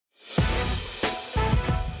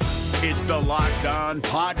It's the Locked On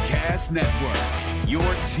Podcast Network, your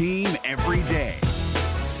team every day.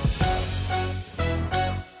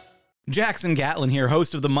 Jackson Gatlin here,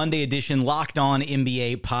 host of the Monday edition Locked On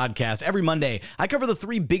NBA podcast. Every Monday, I cover the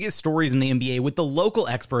three biggest stories in the NBA with the local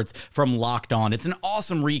experts from Locked On. It's an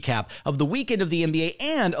awesome recap of the weekend of the NBA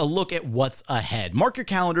and a look at what's ahead. Mark your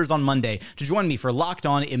calendars on Monday to join me for Locked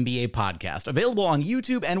On NBA podcast, available on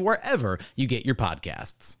YouTube and wherever you get your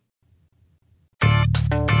podcasts.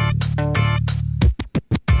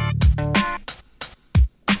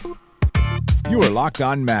 You are Locked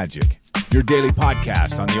On Magic, your daily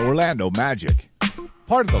podcast on the Orlando Magic.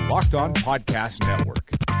 Part of the Locked On Podcast Network.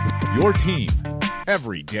 Your team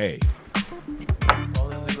every day. Well,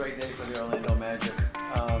 this is a great day for the Orlando Magic.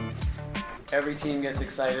 Every team gets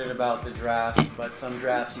excited about the draft, but some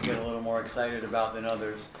drafts you get a little more excited about than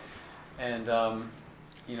others. And,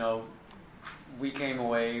 we came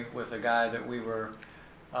away with a guy that we were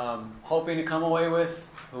hoping to come away with,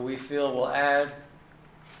 who we feel will add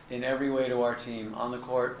in every way to our team, on the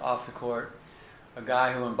court, off the court. A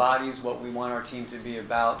guy who embodies what we want our team to be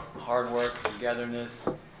about: hard work, togetherness,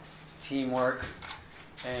 teamwork,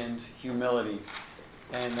 and humility.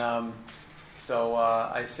 And so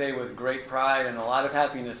I say with great pride and a lot of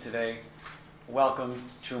happiness today, welcome,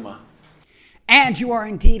 Chuma. And you are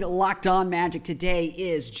indeed Locked On Magic. Today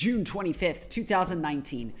is June 25th,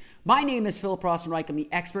 2019. My name is Philip Rosenreich. I'm the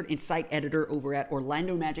expert and site editor over at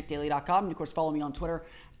OrlandoMagicDaily.com. And of course, follow me on Twitter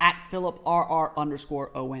at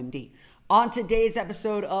PhilipRR_OMD. On today's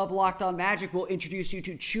episode of Locked On Magic, we'll introduce you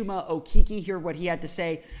to Chuma Okeke, hear what he had to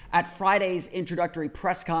say at Friday's introductory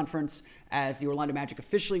press conference as the Orlando Magic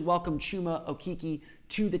officially welcomed Chuma Okeke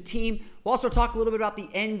to the team. We'll also talk a little bit about the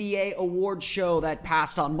NBA award show that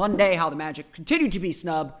passed on Monday, how the Magic continued to be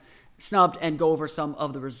snubbed, and go over some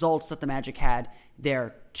of the results that the Magic had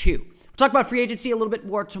there too. We'll talk about free agency a little bit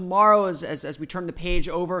more tomorrow as we turn the page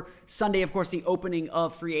over. Sunday, of course, the opening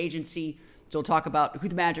of free agency. So we'll talk about who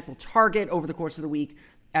the Magic will target over the course of the week,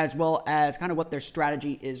 as well as kind of what their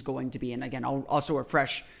strategy is going to be. And again, I'll also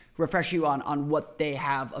refresh you on what they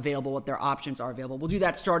have available, what their options are available. We'll do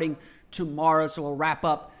that starting tomorrow, so we'll wrap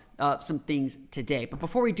up some things today. But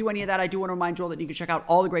before we do any of that, I do want to remind you all that you can check out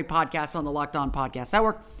all the great podcasts on the Locked On Podcast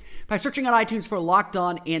Network by searching on iTunes for Locked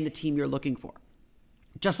On and the team you're looking for.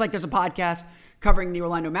 Just like there's a podcast covering the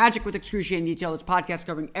Orlando Magic with excruciating detail, there's podcasts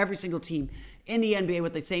covering every single team in the NBA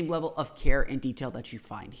with the same level of care and detail that you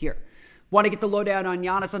find here. Want to get the lowdown on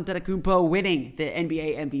Giannis Antetokounmpo winning the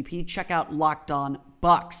NBA MVP? Check out Locked On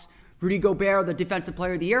Bucks. Rudy Gobert, the Defensive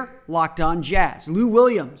Player of the Year? Locked On Jazz. Lou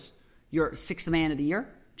Williams, your Sixth Man of the Year?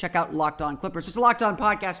 Check out Locked On Clippers. It's a Locked On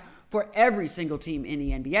podcast for every single team in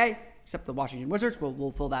the NBA, except the Washington Wizards.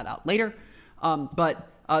 We'll fill that out later. But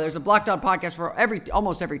there's a Locked On podcast for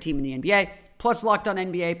almost every team in the NBA, plus Locked On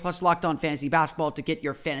NBA, plus Locked On Fantasy Basketball to get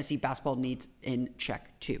your fantasy basketball needs in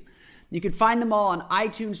check too. You can find them all on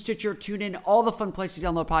iTunes, Stitcher, TuneIn, all the fun places to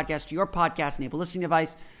download podcasts to your podcast-enabled listening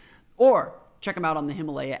device, or check them out on the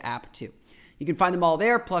Himalaya app too. You can find them all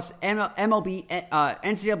there, plus MLB,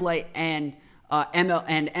 NCAA, and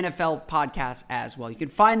NFL podcasts as well. You can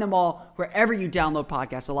find them all wherever you download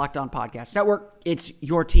podcasts, the Locked On Podcast Network. It's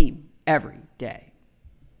your team every day.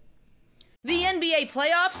 The NBA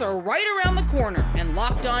playoffs are right around the corner, and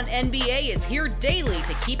Locked On NBA is here daily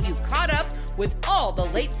to keep you caught up with all the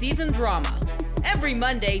late season drama. Every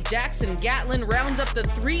Monday, Jackson Gatlin rounds up the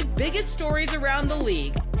three biggest stories around the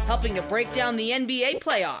league, helping to break down the NBA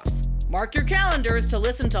playoffs. Mark your calendars to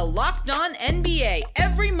listen to Locked On NBA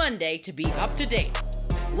every Monday to be up to date.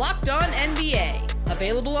 Locked On NBA,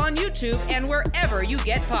 available on YouTube and wherever you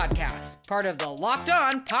get podcasts. Part of the Locked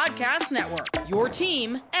On Podcast Network, your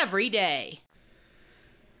team every day.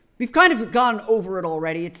 We've kind of gone over it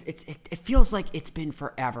already. It feels like it's been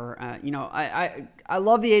forever. I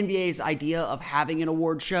love the NBA's idea of having an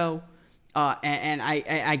award show, and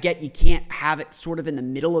I get you can't have it sort of in the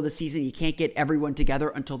middle of the season. You can't get everyone together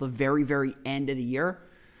until the very, very end of the year.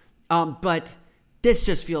 But this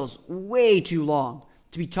just feels way too long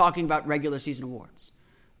to be talking about regular season awards.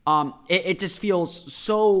 It just feels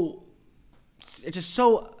so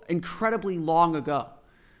incredibly long ago.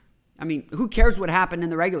 I mean, who cares what happened in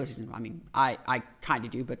the regular season? I mean, I kind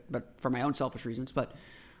of do, but for my own selfish reasons. But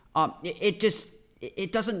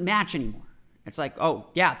it doesn't match anymore. It's like, oh,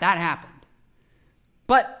 yeah, that happened.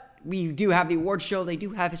 But we do have the award show. They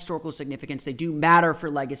do have historical significance. They do matter for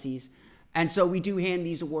legacies. And so we do hand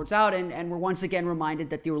these awards out, and we're once again reminded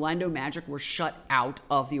that the Orlando Magic were shut out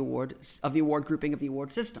of the award grouping of the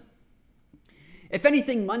award system. If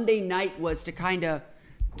anything, Monday night was to kind of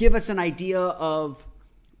give us an idea of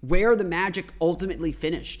where the Magic ultimately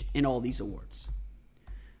finished in all these awards.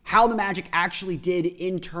 how the Magic actually did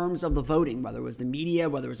in terms of the voting, whether it was the media,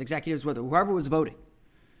 whether it was executives, whether whoever was voting.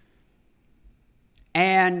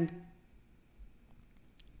 And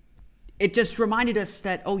it just reminded us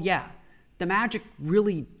that, oh yeah, the Magic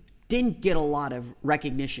really didn't get a lot of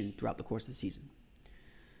recognition throughout the course of the season.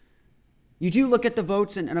 You do look at the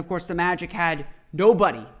votes, and of course the Magic had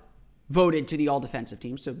nobody voted to the all-defensive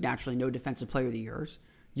team, so naturally no Defensive Player of the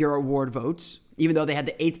Year award votes, even though they had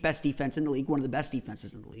the 8th best defense in the league, one of the best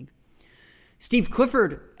defenses in the league. Steve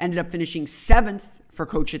Clifford ended up finishing 7th for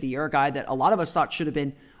Coach of the Year, a guy that a lot of us thought should have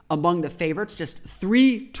been among the favorites. Just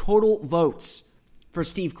 3 total votes for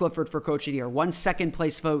Steve Clifford for Coach of the Year. 1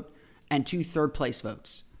 second-place vote and 2 third-place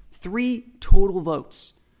votes. 3 total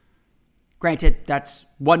votes. Granted, that's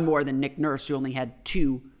 1 more than Nick Nurse, who only had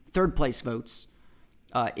 2 third-place votes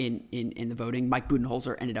in the voting. Mike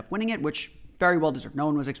Budenholzer ended up winning it, which very well deserved. No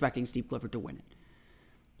one was expecting Steve Clifford to win it.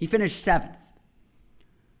 He finished 7th.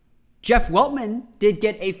 Jeff Weltman did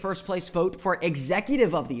get a first-place vote for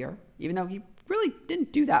Executive of the Year, even though he really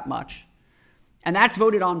didn't do that much. And that's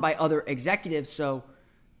voted on by other executives, so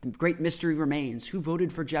the great mystery remains. Who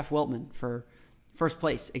voted for Jeff Weltman for first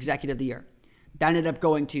place, Executive of the Year? That ended up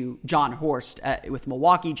going to John Horst with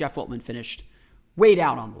Milwaukee. Jeff Weltman finished way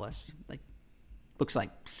down on the list. Looks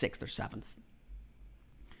like 6th or 7th.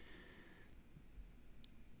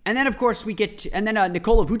 And then, of course,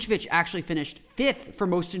 Nikola Vucevic actually finished 5th for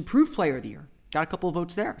Most Improved Player of the Year. Got a couple of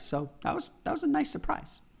votes there, so that was a nice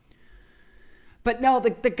surprise. But now,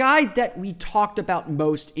 the guy that we talked about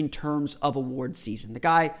most in terms of award season, the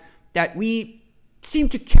guy that we seem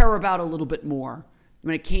to care about a little bit more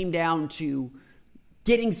when it came down to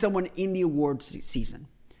getting someone in the awards season,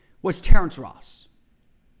 was Terrence Ross.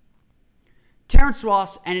 Terrence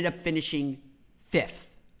Ross ended up finishing 5th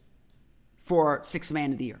for Sixth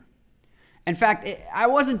Man of the Year. In fact, I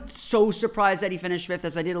wasn't so surprised that he finished 5th.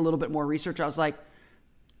 As I did a little bit more research, I was like,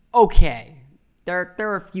 okay, there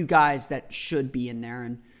are a few guys that should be in there.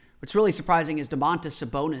 And what's really surprising is Domantas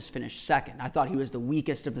Sabonis finished 2nd. I thought he was the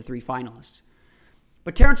weakest of the 3 finalists.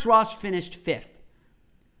 But Terrence Ross finished 5th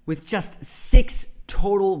with just 6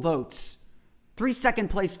 total votes. 3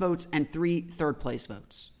 second-place votes and 3 third-place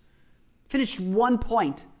votes. Finished 1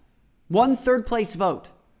 point, 1 third-place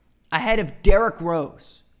vote ahead of Derrick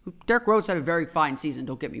Rose. Derrick Rose had a very fine season,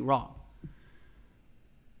 don't get me wrong.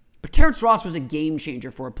 But Terrence Ross was a game changer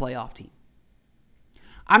for a playoff team.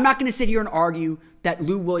 I'm not going to sit here and argue that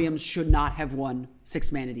Lou Williams should not have won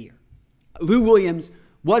Sixth Man of the Year. Lou Williams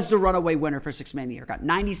was the runaway winner for Sixth Man of the Year. Got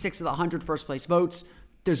 96 of the 100 first-place votes,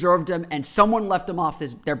 deserved him, and someone left him off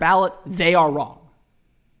their ballot. They are wrong.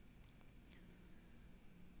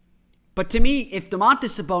 But to me, if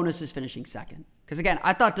Domantas Sabonis is finishing 2nd, because again,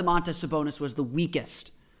 I thought Domantas Sabonis was the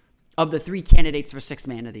weakest of the 3 candidates for Sixth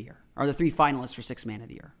Man of the Year, or the 3 finalists for Sixth Man of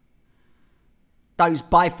the Year. Thought he was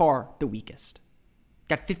by far the weakest.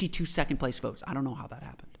 Got 52 second-place votes. I don't know how that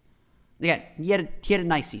happened. Again, he had a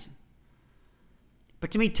nice season.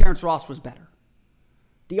 But to me, Terrence Ross was better.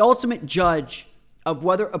 The ultimate judge of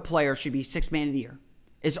whether a player should be Sixth Man of the Year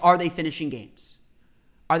is, are they finishing games?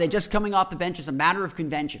 Are they just coming off the bench as a matter of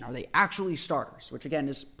convention? Are they actually starters? Which, again,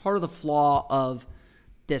 is part of the flaw of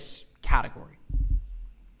this category.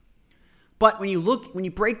 But when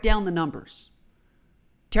you break down the numbers,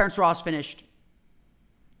 Terrence Ross finished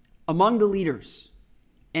among the leaders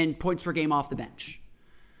in points per game off the bench.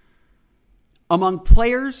 Among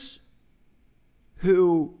players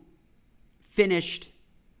who played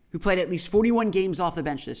at least 41 games off the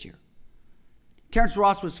bench this year, Terrence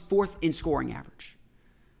Ross was 4th in scoring average.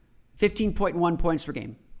 15.1 points per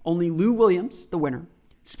game. Only Lou Williams, the winner,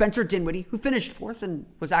 Spencer Dinwiddie, who finished 4th and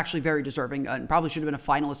was actually very deserving and probably should have been a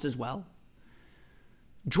finalist as well,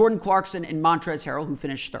 Jordan Clarkson and Montrezl Harrell, who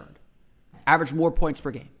finished 3rd, averaged more points per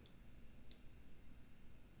game.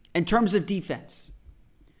 In terms of defense,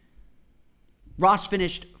 Ross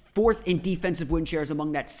finished 4th in defensive win shares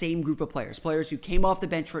among that same group of players who came off the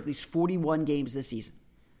bench for at least 41 games this season.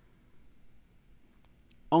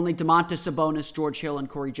 Only Domantas Sabonis, George Hill, and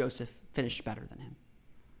Corey Joseph finished better than him.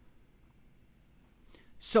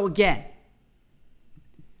 So again,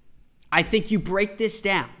 I think you break this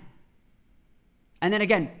down. And then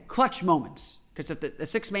again, clutch moments. Because if the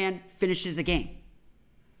sixth man finishes the game,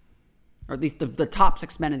 or at least the top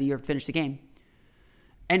 6 men of the year finish the game,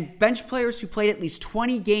 and bench players who played at least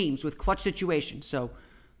 20 games with clutch situations, so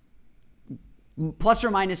plus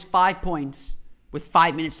or minus 5 points with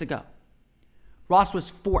 5 minutes to go. Ross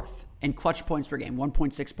was 4th in clutch points per game,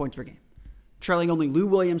 1.6 points per game, trailing only Lou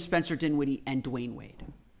Williams, Spencer Dinwiddie, and Dwayne Wade.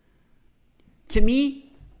 To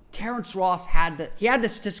me, Terrence Ross had the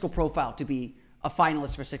statistical profile to be a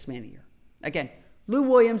finalist for Sixth Man of the Year. Again, Lou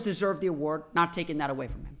Williams deserved the award, not taking that away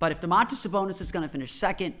from him. But if Domantas Sabonis is going to finish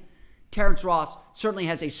second, Terrence Ross certainly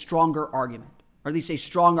has a stronger argument, or at least a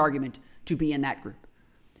strong argument to be in that group.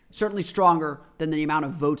 Certainly stronger than the amount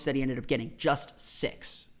of votes that he ended up getting, just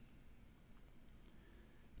 6.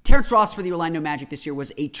 Terrence Ross for the Orlando Magic this year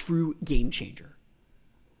was a true game changer.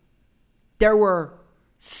 There were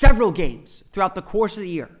several games throughout the course of the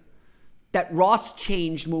year that Ross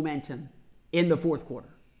changed momentum in the fourth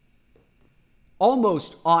quarter,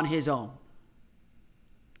 almost on his own.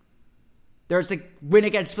 There's the win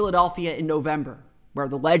against Philadelphia in November, where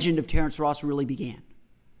the legend of Terrence Ross really began.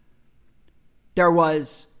 There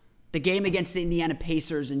was the game against the Indiana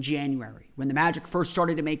Pacers in January, when the Magic first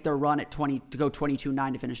started to make their run at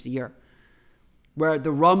 22-9 to finish the year, where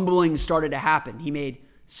the rumbling started to happen. He made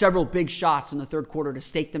several big shots in the third quarter to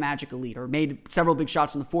stake the Magic a lead, or made several big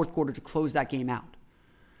shots in the fourth quarter to close that game out.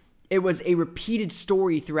 It was a repeated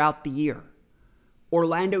story throughout the year.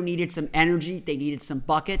 Orlando needed some energy. They needed some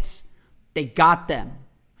buckets. They got them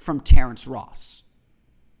from Terrence Ross.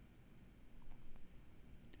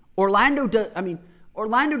 Orlando does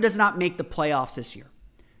not make the playoffs this year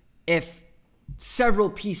if several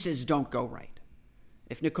pieces don't go right.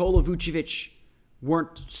 If Nikola Vucevic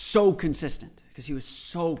weren't so consistent, because he was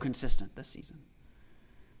so consistent this season.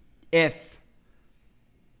 If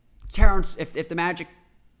the Magic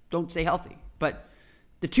don't stay healthy. But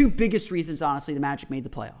the two biggest reasons, honestly, the Magic made the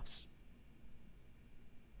playoffs.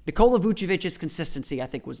 Nikola Vucevic's consistency, I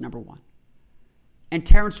think, was number one. And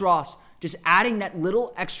Terrence Ross just adding that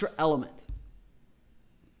little extra element,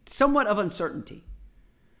 somewhat of uncertainty,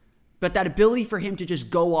 but that ability for him to just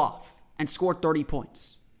go off and score 30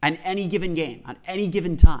 points on any given game, on any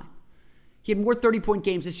given time. He had more 30-point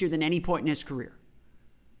games this year than any point in his career.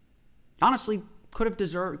 Honestly, could have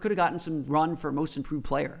gotten some run for most improved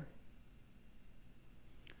player.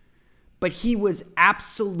 But he was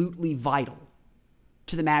absolutely vital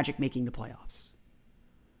to the Magic making the playoffs.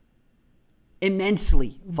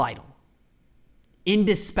 Immensely vital.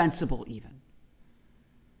 Indispensable even.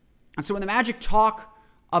 And so when the Magic talk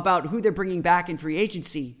about who they're bringing back in free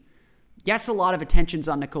agency, yes, a lot of attention's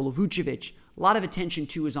on Nikola Vucevic. A lot of attention,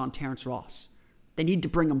 too, is on Terrence Ross. They need to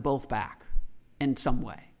bring them both back in some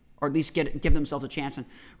way, or at least give themselves a chance. And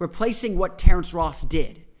replacing what Terrence Ross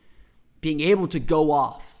did, being able to go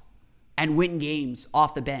off and win games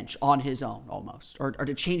off the bench on his own almost, or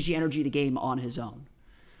to change the energy of the game on his own.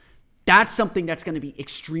 That's something that's going to be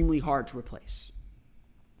extremely hard to replace.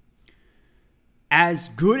 As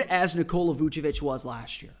good as Nikola Vucevic was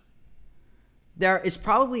last year, there is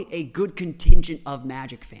probably a good contingent of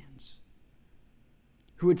Magic fans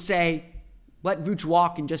who would say, let Vooch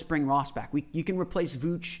walk and just bring Ross back. You can replace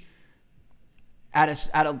Vooch at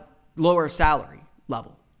a lower salary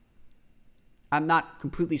level. I'm not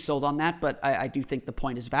completely sold on that, but I do think the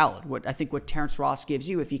point is valid. I think what Terrence Ross gives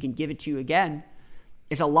you, if he can give it to you again,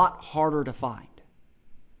 is a lot harder to find.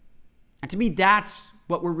 And to me, that's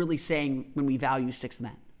what we're really saying when we value sixth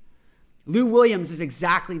men. Lou Williams is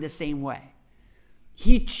exactly the same way.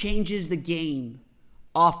 He changes the game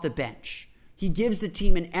off the bench. He gives the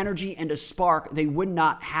team an energy and a spark they would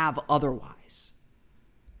not have otherwise.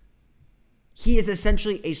 He is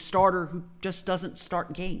essentially a starter who just doesn't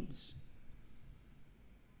start games.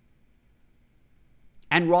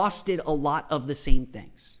 And Ross did a lot of the same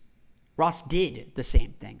things. Ross did the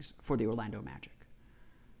same things for the Orlando Magic.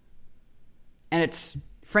 And it's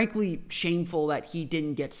frankly shameful that he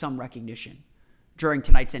didn't get some recognition during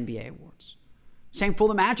tonight's NBA awards. Shameful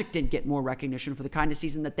the Magic didn't get more recognition for the kind of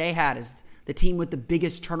season that they had as the team with the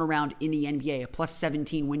biggest turnaround in the NBA, a plus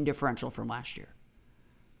 17 win differential from last year.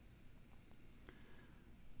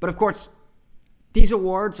 But of course, these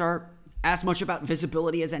awards are as much about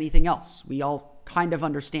visibility as anything else. We all kind of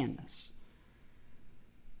understand this.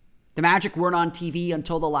 The Magic weren't on TV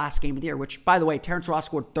until the last game of the year, which, by the way, Terrence Ross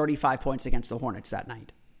scored 35 points against the Hornets that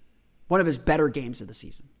night. One of his better games of the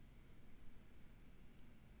season.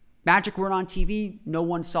 Magic weren't on TV. No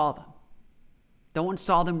one saw them. No one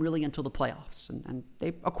saw them really until the playoffs. And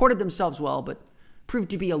they accorded themselves well, but proved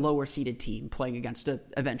to be a lower-seeded team playing against an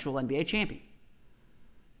eventual NBA champion.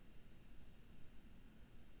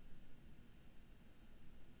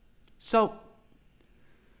 So,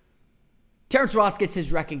 Terrence Ross gets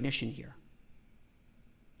his recognition here.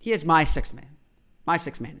 He is my sixth man. My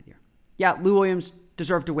sixth man of the year. Yeah, Lou Williams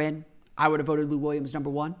deserved to win. I would have voted Lou Williams number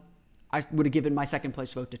one. I would have given my second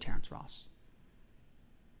place vote to Terrence Ross.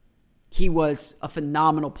 He was a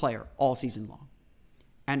phenomenal player all season long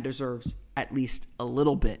and deserves at least a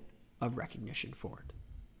little bit of recognition for it.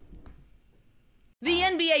 The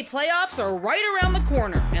NBA playoffs are right around the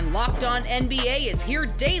corner, and Locked On NBA is here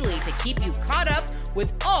daily to keep you caught up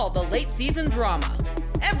with all the late season drama.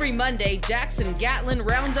 Every Monday, Jackson Gatlin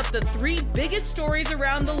rounds up the 3 biggest stories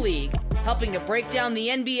around the league, helping to break down the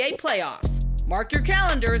NBA playoffs. Mark your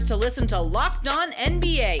calendars to listen to Locked On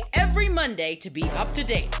NBA every Monday to be up to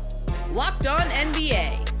date. Locked On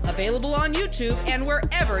NBA, available on YouTube and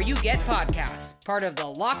wherever you get podcasts. Part of the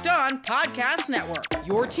Locked On Podcast Network,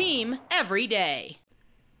 your team every day.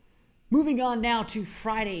 Moving on now to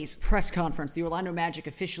Friday's press conference, the Orlando Magic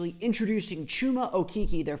officially introducing Chuma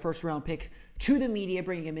Okeke, their first-round pick, to the media,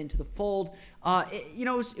 bringing him into the fold. It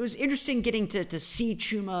was interesting getting to see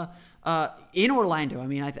Chuma in Orlando. I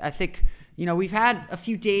mean, I think, we've had a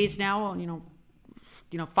few days now,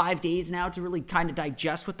 5 days now to really kind of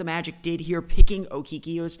digest what the Magic did here, picking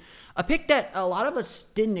Okeke. It was a pick that a lot of us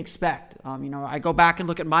didn't expect. I go back and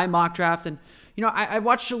look at my mock draft, and I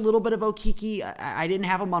watched a little bit of Okeke. I didn't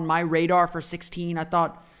have him on my radar for 16. I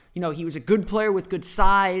thought, he was a good player with good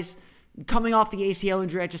size. Coming off the ACL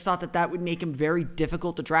injury, I just thought that would make him very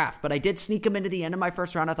difficult to draft. But I did sneak him into the end of my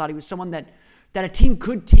first round. I thought he was someone that a team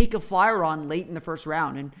could take a flyer on late in the first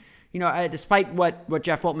round. And despite what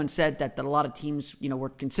Jeff Weltman said, that a lot of teams, were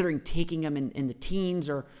considering taking him in the teens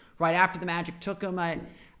or right after the Magic took him,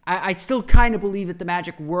 I still kind of believe that the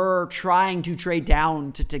Magic were trying to trade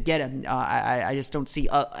down to get him. I just don't see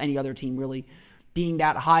any other team really being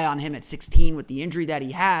that high on him at 16 with the injury that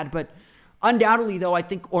he had. But undoubtedly, though, I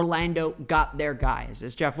think Orlando got their guys.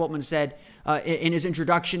 As Jeff Weltman said in his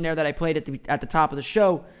introduction there that I played at the top of the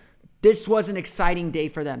show, this was an exciting day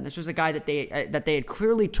for them. This was a guy that they had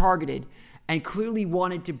clearly targeted and clearly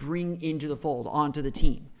wanted to bring into the fold, onto the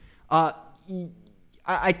team.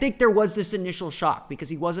 I think there was this initial shock because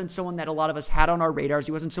he wasn't someone that a lot of us had on our radars.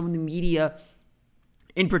 He wasn't someone the media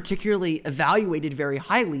in particularly evaluated very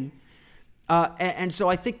highly. And so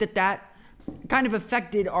I think that kind of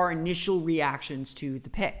affected our initial reactions to the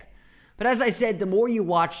pick. But as I said, the more you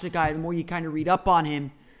watch the guy, the more you kind of read up on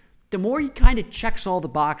him, the more he kind of checks all the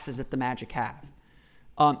boxes that the Magic have.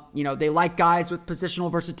 They like guys with positional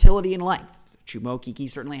versatility and length. Chuma Okeke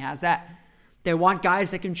certainly has that. They want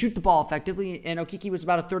guys that can shoot the ball effectively, and Okeke was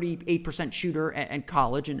about a 38% shooter in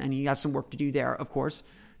college, and he has some work to do there, of course,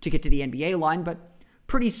 to get to the NBA line, but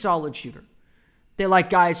pretty solid shooter. They like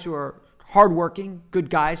guys who are hardworking, good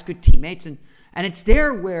guys, good teammates, and it's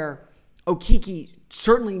there where Okeke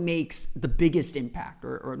certainly makes the biggest impact,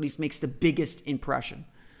 or at least makes the biggest impression.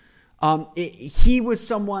 He was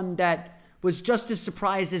someone that was just as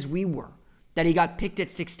surprised as we were that he got picked at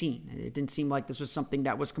 16. It didn't seem like this was something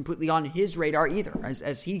that was completely on his radar either,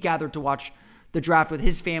 as he gathered to watch the draft with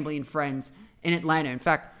his family and friends in Atlanta. In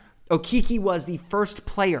fact, Okeke was the first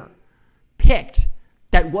player picked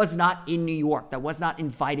that was not in New York, that was not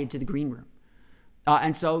invited to the green room.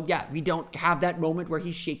 And so, we don't have that moment where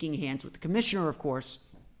he's shaking hands with the commissioner, of course.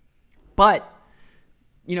 But,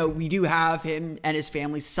 we do have him and his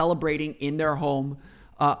family celebrating in their home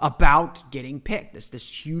about getting picked.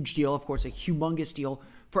 This huge deal, of course, a humongous deal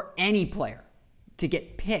for any player to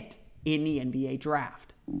get picked in the NBA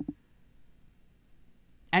draft.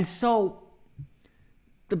 And so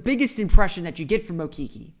the biggest impression that you get from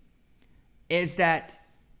Okeke is that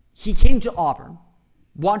he came to Auburn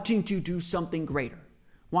wanting to do something greater,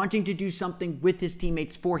 wanting to do something with his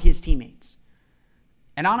teammates for his teammates.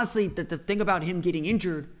 And honestly, the thing about him getting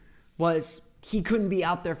injured was he couldn't be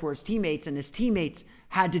out there for his teammates, and his teammates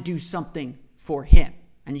had to do something for him.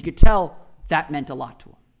 And you could tell that meant a lot to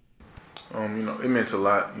him. It meant a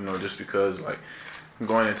lot, just because,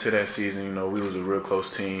 going into that season, we was a real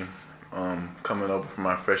close team coming over from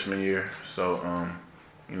my freshman year. So,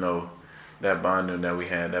 that bond that we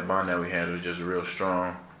had was just real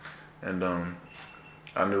strong. And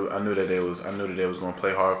I knew that they was going to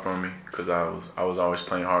play hard for me because I was always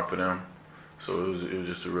playing hard for them. So it was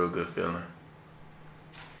just a real good feeling.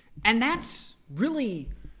 And that's really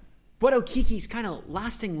what Okeke's kind of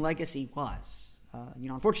lasting legacy was.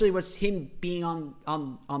 Unfortunately, it was him being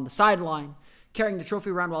on the sideline, carrying the trophy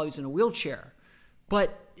around while he was in a wheelchair.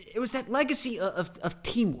 But it was that legacy of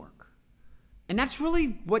teamwork. And that's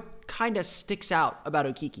really what kind of sticks out about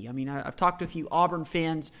Okeke. I mean, I've talked to a few Auburn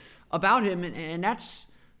fans about him, and that's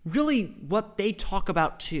really what they talk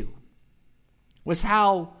about too, was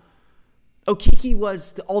how Okeke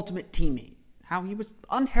was the ultimate teammate. How he was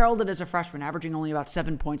unheralded as a freshman, averaging only about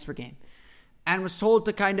 7 points per game, and was told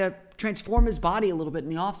to kind of transform his body a little bit in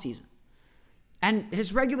the offseason. And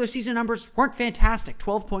his regular season numbers weren't fantastic.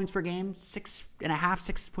 12 points per game,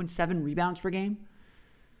 6.7 rebounds per game.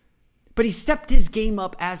 But he stepped his game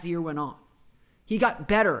up as the year went on. He got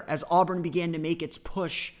better as Auburn began to make its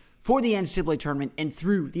push for the NCAA tournament and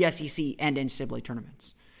through the SEC and NCAA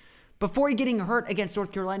tournaments. Before he getting hurt against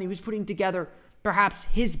North Carolina, he was putting together perhaps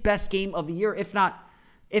his best game of the year, if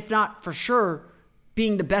not for sure,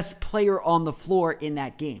 being the best player on the floor in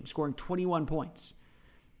that game, scoring 21 points.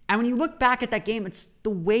 And when you look back at that game, it's the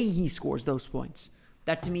way he scores those points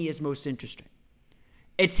that to me is most interesting.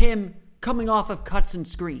 It's him coming off of cuts and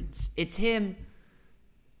screens. It's him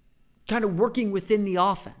kind of working within the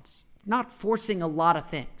offense, not forcing a lot of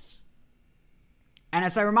things. And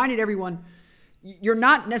as I reminded everyone, you're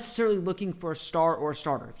not necessarily looking for a star or a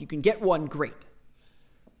starter. If you can get one, great.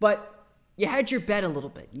 But you hedge your bet a little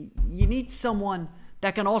bit. You need someone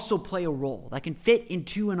that can also play a role, that can fit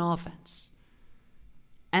into an offense.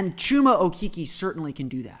 And Chuma Okeke certainly can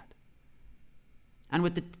do that. And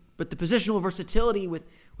with the positional versatility, with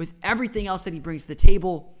everything else that he brings to the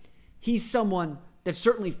table, he's someone that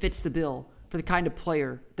certainly fits the bill for the kind of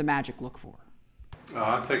player the Magic look for.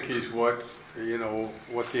 I think he's what the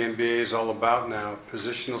NBA is all about now.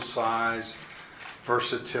 Positional size,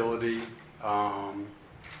 versatility, a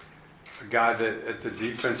guy that at the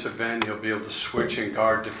defensive end, he'll be able to switch and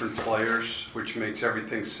guard different players, which makes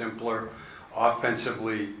everything simpler.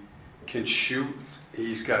 Offensively, can shoot.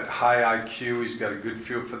 He's got high IQ. He's got a good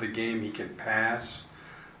feel for the game. He can pass.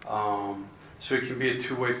 So he can be a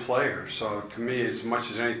two-way player. So to me, as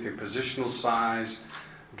much as anything, positional size,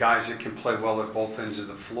 guys that can play well at both ends of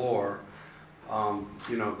the floor.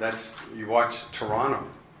 You watch Toronto.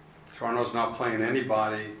 Toronto's not playing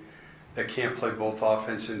anybody that can't play both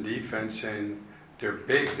offense and defense, and they're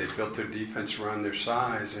big. They built their defense around their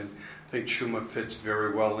size, and I think Chuma fits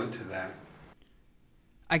very well into that.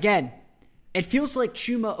 Again, it feels like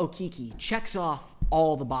Chuma Okeke checks off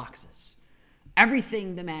all the boxes.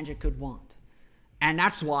 Everything the Magic could want. And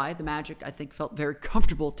that's why the Magic, I think, felt very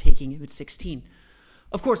comfortable taking him at 16.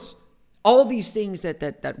 Of course, all these things that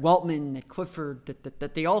Weltman, that Clifford,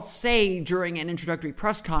 that they all say during an introductory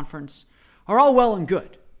press conference are all well and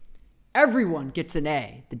good. Everyone gets an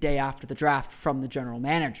A the day after the draft from the general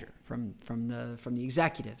manager, from the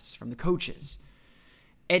executives, from the coaches.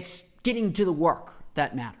 It's getting to the work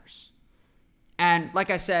that matters. And like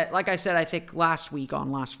I said, I think last week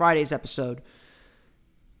on last Friday's episode,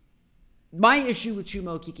 my issue with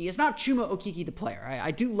Chuma Okeke is not Chuma Okeke the player.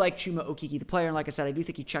 I do like Chuma Okeke the player, and like I said, I do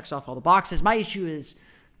think he checks off all the boxes. My issue is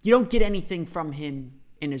you don't get anything from him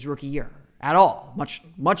in his rookie year at all, much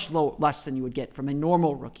less than you would get from a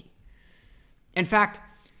normal rookie. In fact,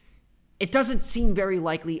 it doesn't seem very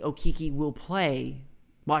likely Okeke will play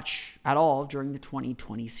much at all during the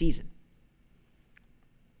 2020 season.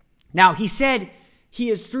 Now, he said he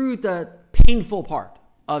is through the painful part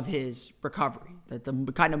of his recovery, that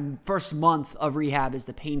the kind of first month of rehab is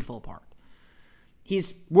the painful part.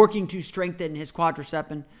 He's working to strengthen his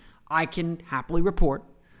quadricep, and I can happily report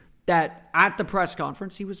that at the press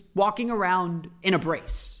conference, he was walking around in a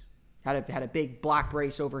brace. Had a big black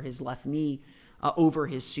brace over his left knee, over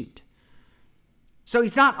his suit. So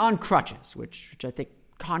he's not on crutches, which I think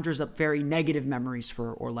conjures up very negative memories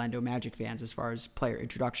for Orlando Magic fans as far as player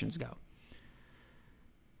introductions go.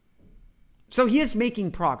 So he is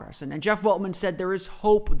making progress, and Jeff Weltman said there is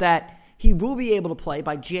hope that he will be able to play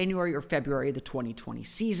by January or February of the 2020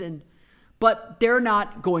 season, but they're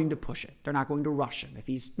not going to push it. They're not going to rush him. If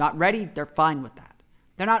he's not ready, they're fine with that.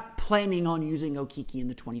 They're not planning on using Okeke in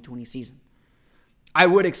the 2020 season. I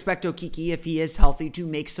would expect Okeke, if he is healthy, to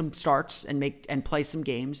make some starts and play some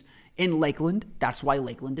games in Lakeland. That's why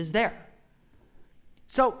Lakeland is there.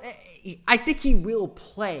 So I think he will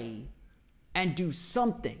play and do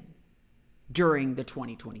something during the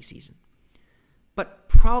 2020 season, but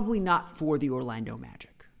probably not for the Orlando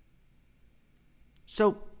Magic.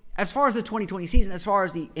 So as far as the 2020 season, as far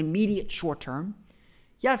as the immediate short term,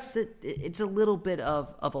 yes, it's a little bit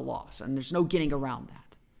of a loss, and there's no getting around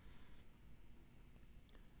that.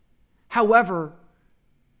 However,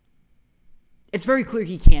 it's very clear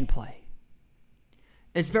he can play.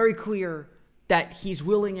 It's very clear that he's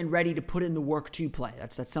willing and ready to put in the work to play.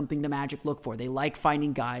 That's something the Magic look for. They like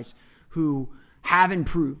finding guys who have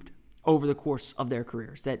improved over the course of their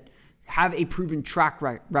careers, that have a proven track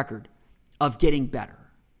record of getting better.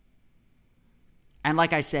 And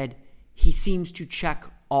like I said, he seems to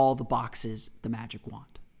check all the boxes the Magic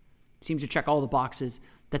want. He seems to check all the boxes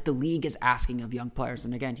that the league is asking of young players.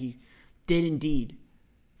 And again, he did indeed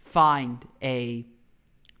find a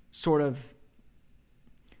sort of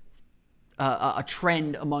a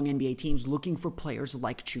trend among NBA teams looking for players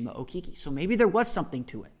like Chuma Okeke. So maybe there was something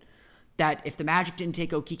to it, that if the Magic didn't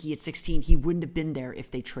take Okeke at 16, he wouldn't have been there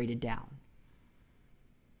if they traded down.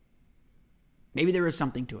 Maybe there is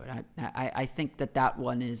something to it. I think that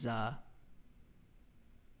one is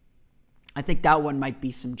I think that one might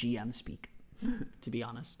be some GM speak, to be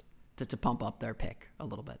honest, to pump up their pick a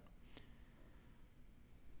little bit.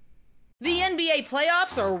 The NBA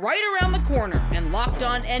playoffs are right around the corner, and Locked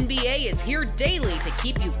On NBA is here daily to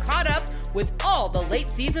keep you caught up with all the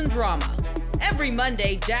late season drama. Every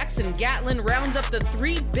Monday, Jackson Gatlin rounds up the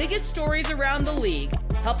 3 biggest stories around the league,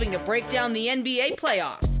 helping to break down the NBA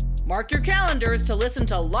playoffs. Mark your calendars to listen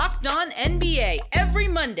to Locked On NBA every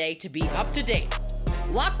Monday to be up to date.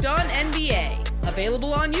 Locked On NBA,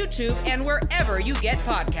 available on YouTube and wherever you get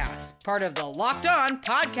podcasts. Part of the Locked On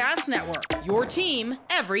Podcast Network, your team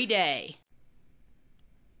every day.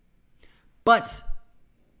 But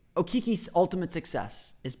Okeke's ultimate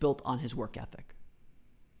success is built on his work ethic.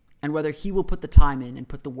 And whether he will put the time in and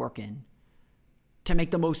put the work in to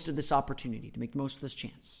make the most of this opportunity, to make the most of this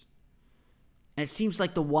chance. And it seems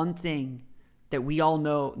like the one thing that we all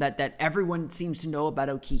know, that everyone seems to know about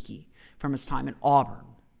Okeke from his time in Auburn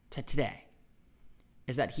to today,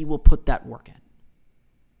 is that he will put that work in.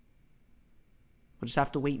 We'll just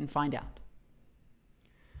have to wait and find out.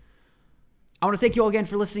 I want to thank you all again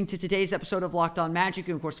for listening to today's episode of Locked On Magic. You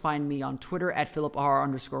can, of course, find me on Twitter at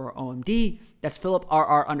PhilipRR_OMD. That's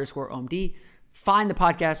PhilipRR_OMD. Find the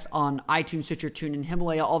podcast on iTunes, Stitcher, TuneIn,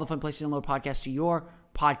 Himalaya, all the fun places to download podcasts to your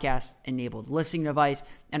podcast-enabled listening device.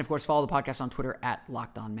 And, of course, follow the podcast on Twitter at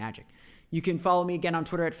Locked On Magic. You can follow me again on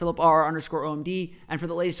Twitter at PhilipRR_OMD. And for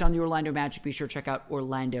the latest on the Orlando Magic, be sure to check out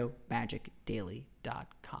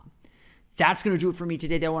OrlandoMagicDaily.com. That's going to do it for me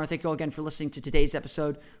today. I want to thank you all again for listening to today's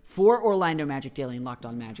episode for Orlando Magic Daily and Locked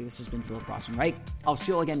On Magic. This has been Philip Rossman-Reich. I'll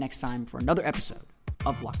see you all again next time for another episode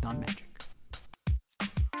of Locked On Magic.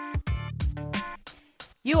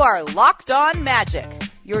 You are Locked On Magic,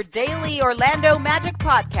 your daily Orlando Magic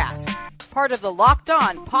podcast. Part of the Locked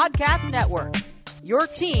On Podcast Network, your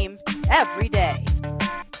team every day.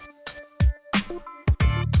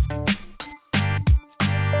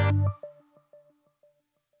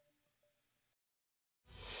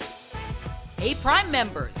 Hey, Prime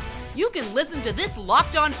members, you can listen to this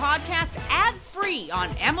Locked On podcast ad-free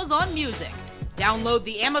on Amazon Music. Download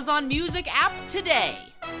the Amazon Music app today.